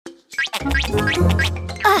Oh!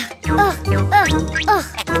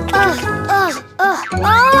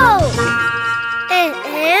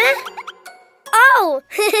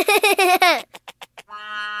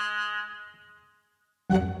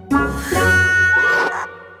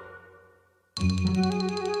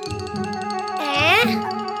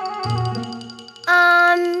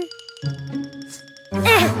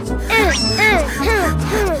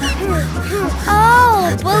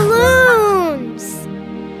 Oh, balloons!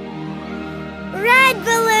 Red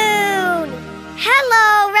balloon!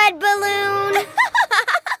 Hello, red balloon!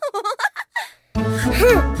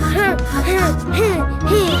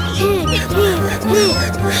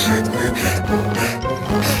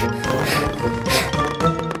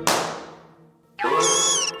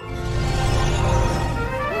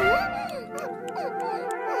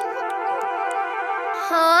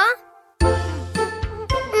 Huh?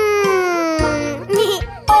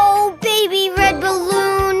 Oh, baby red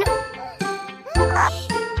balloon.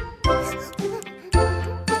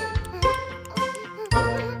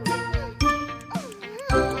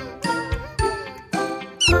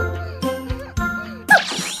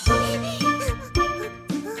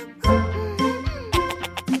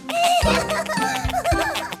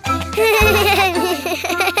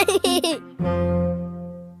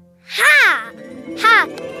 Ha! Ha!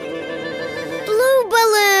 Blue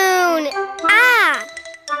balloon! Ah!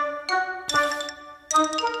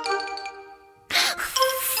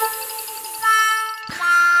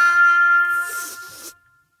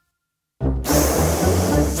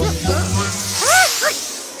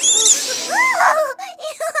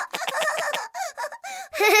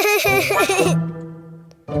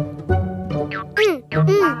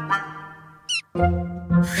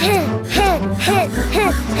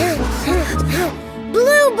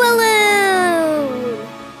 Blue balloon!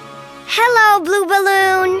 Hello, blue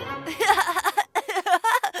balloon!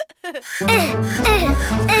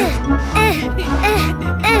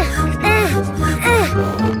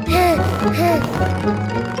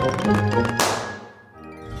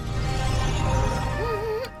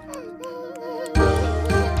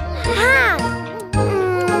 Ha!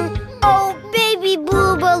 Oh, baby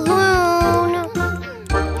blue balloon!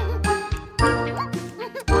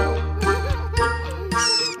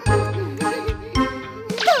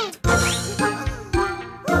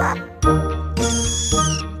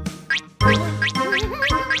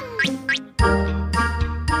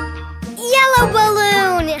 Yellow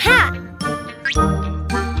balloon! Ha!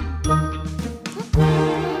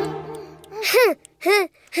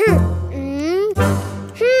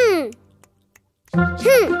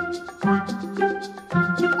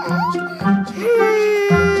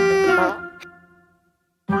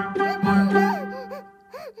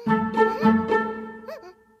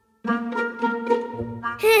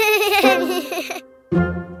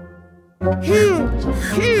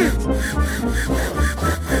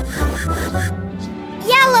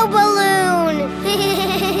 Yellow balloon!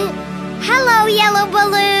 Hello, yellow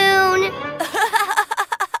balloon!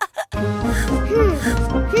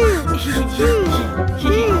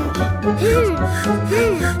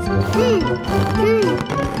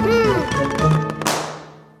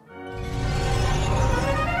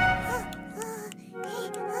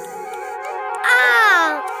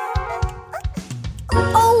 Ah!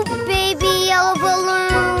 Oh, baby yellow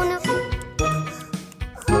balloon!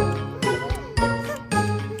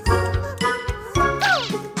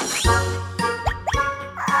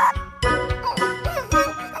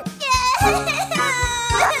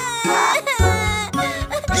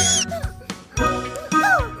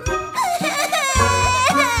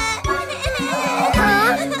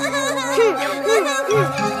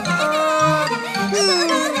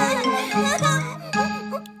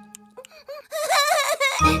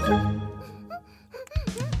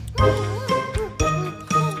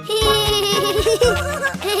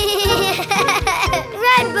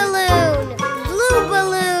 Red balloon, blue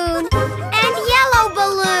balloon, and yellow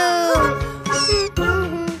balloon.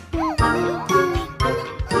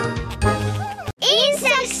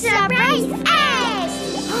 Insect surprise egg!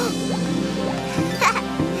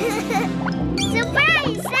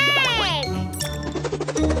 Surprise egg!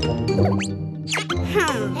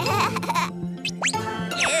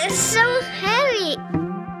 It's so heavy.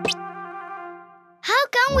 How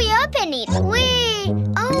can we open it? We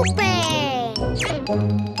open.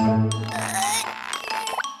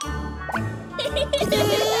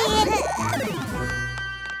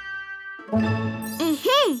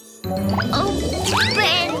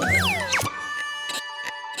 Open.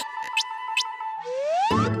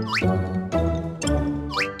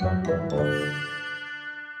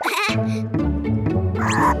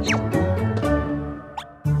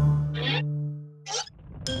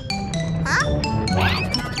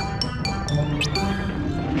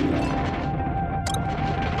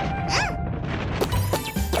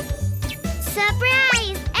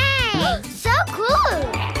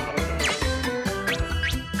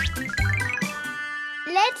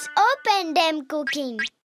 open them, Cuquin.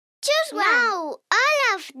 Choose one. No,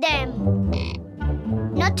 all of them.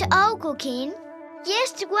 Not all, Cuquin.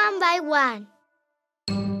 Just one by one.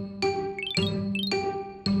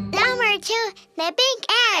 Number 2, the pink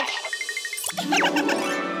egg.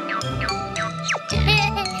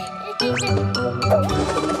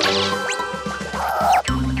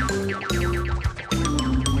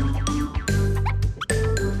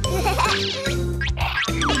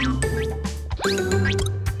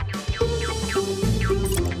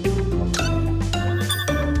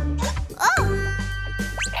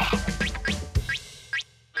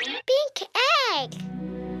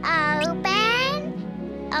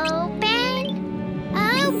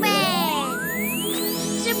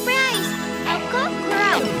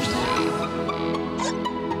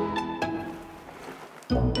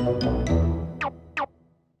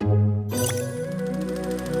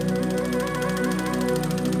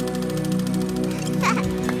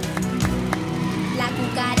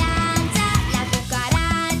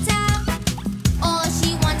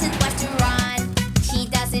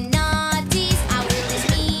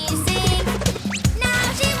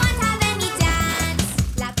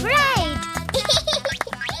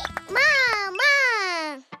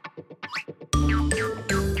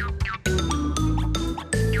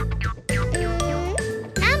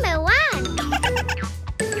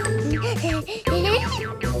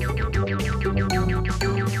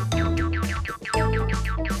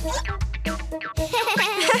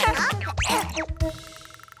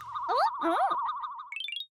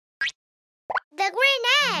 The green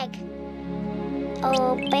egg.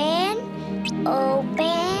 Open,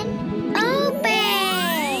 open,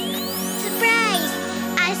 open. Surprise!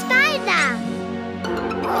 A spider.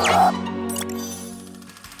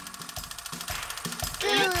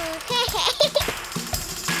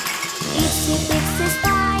 Itsy bitsy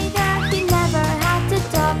spider, he never had to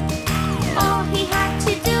talk. All he had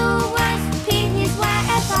to do was pin his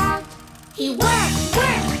web up. He worked,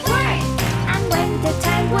 worked, worked, and when the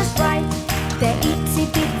time was right, the itsy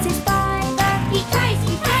bitsy spider, he cries,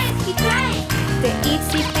 he cries, he cries. The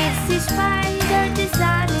itsy bitsy spider, the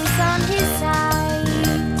sun is on his side.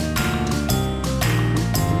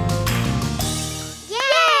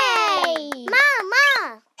 Yay! Mama!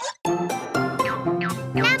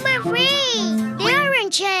 Number 3, the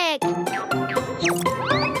orange egg.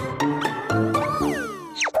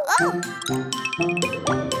 Oh!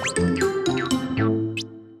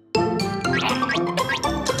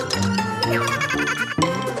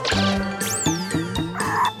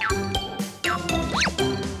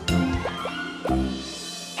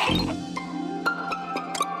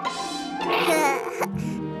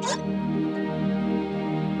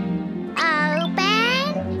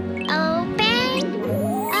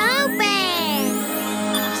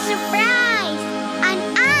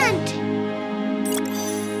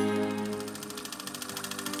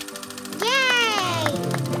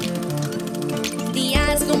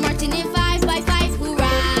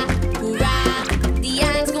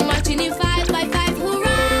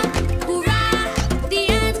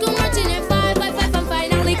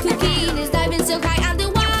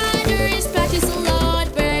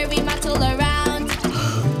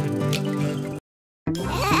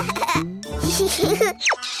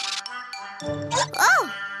 Oh!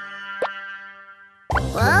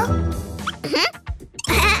 Well?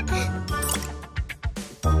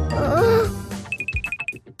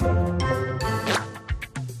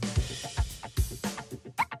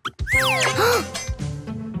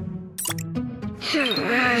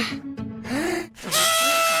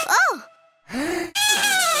 Oh!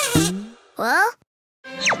 Well?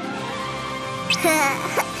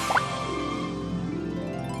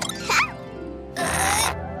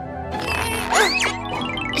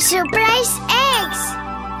 Surprise eggs!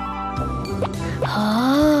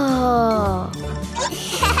 Oh!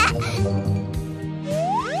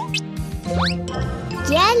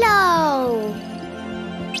 Yellow!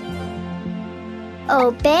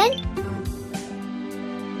 Open.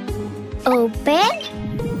 Open.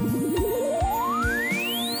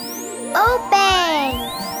 Open.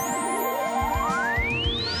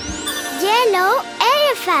 Yellow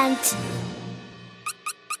elephant.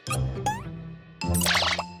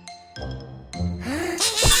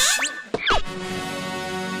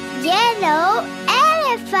 Yellow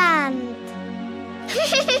elephant.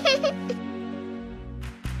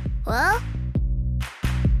 Well?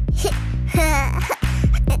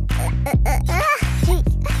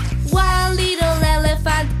 One little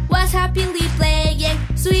elephant was happily playing,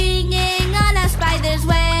 swinging on a spider's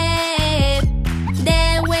web.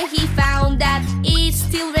 Then when he found that it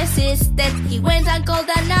still resisted, he went and called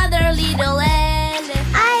another little elephant.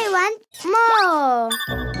 I want More.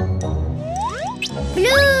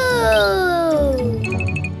 Blue.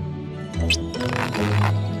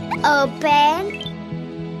 Open.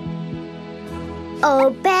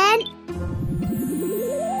 Open.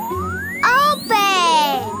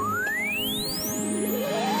 Open.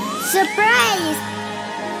 Surprise!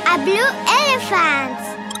 A blue elephant.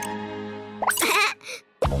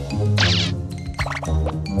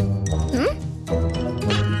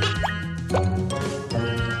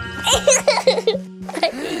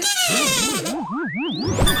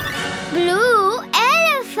 Blue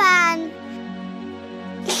elephant.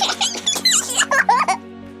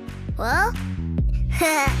 Well?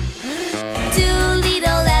 Two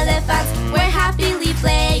little elephants were happily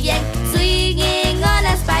playing, swinging on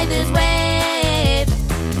a spider's web.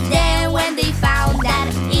 Then when they found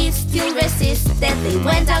that it still resisted, they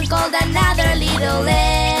went and called another little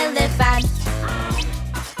elephant.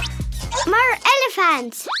 More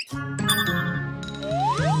elephants.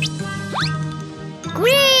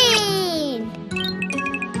 Green.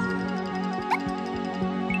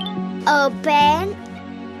 Open.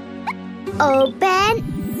 Open.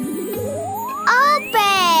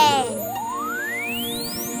 Open.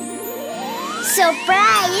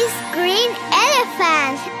 Surprise! Green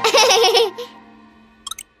elephant.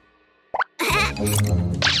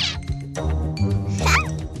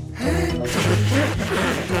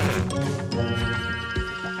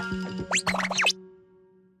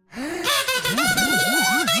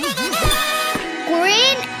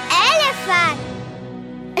 Green elephant.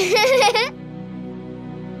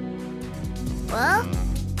 Well?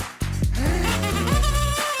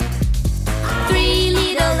 Three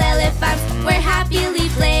little elephants were happily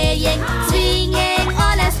playing, swinging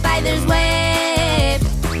on a spider's web.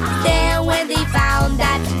 Then when they found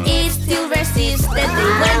that it still resisted,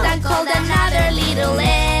 they went and called another little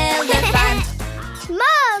elephant.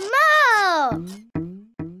 More.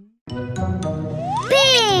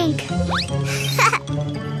 Pink.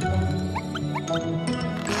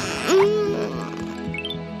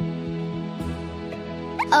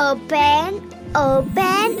 Open.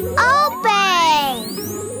 Open. Open.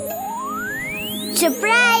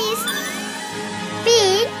 Surprise!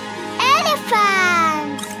 Pink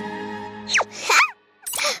elephant.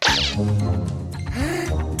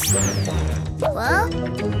 Well?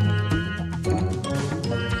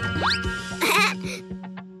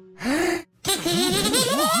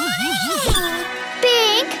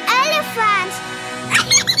 Pink elephant.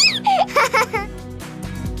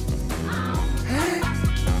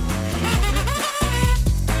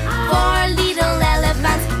 Four little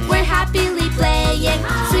elephants were happily playing,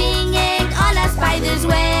 swinging on a spider's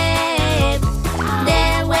web.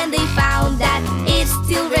 Then when they found that it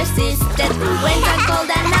still resisted, they went and called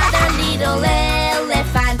another little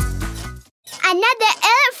elephant. Another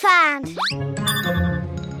elephant.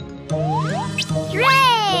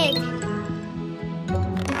 Red.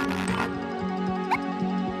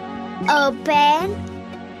 Open.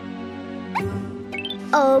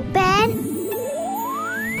 Open.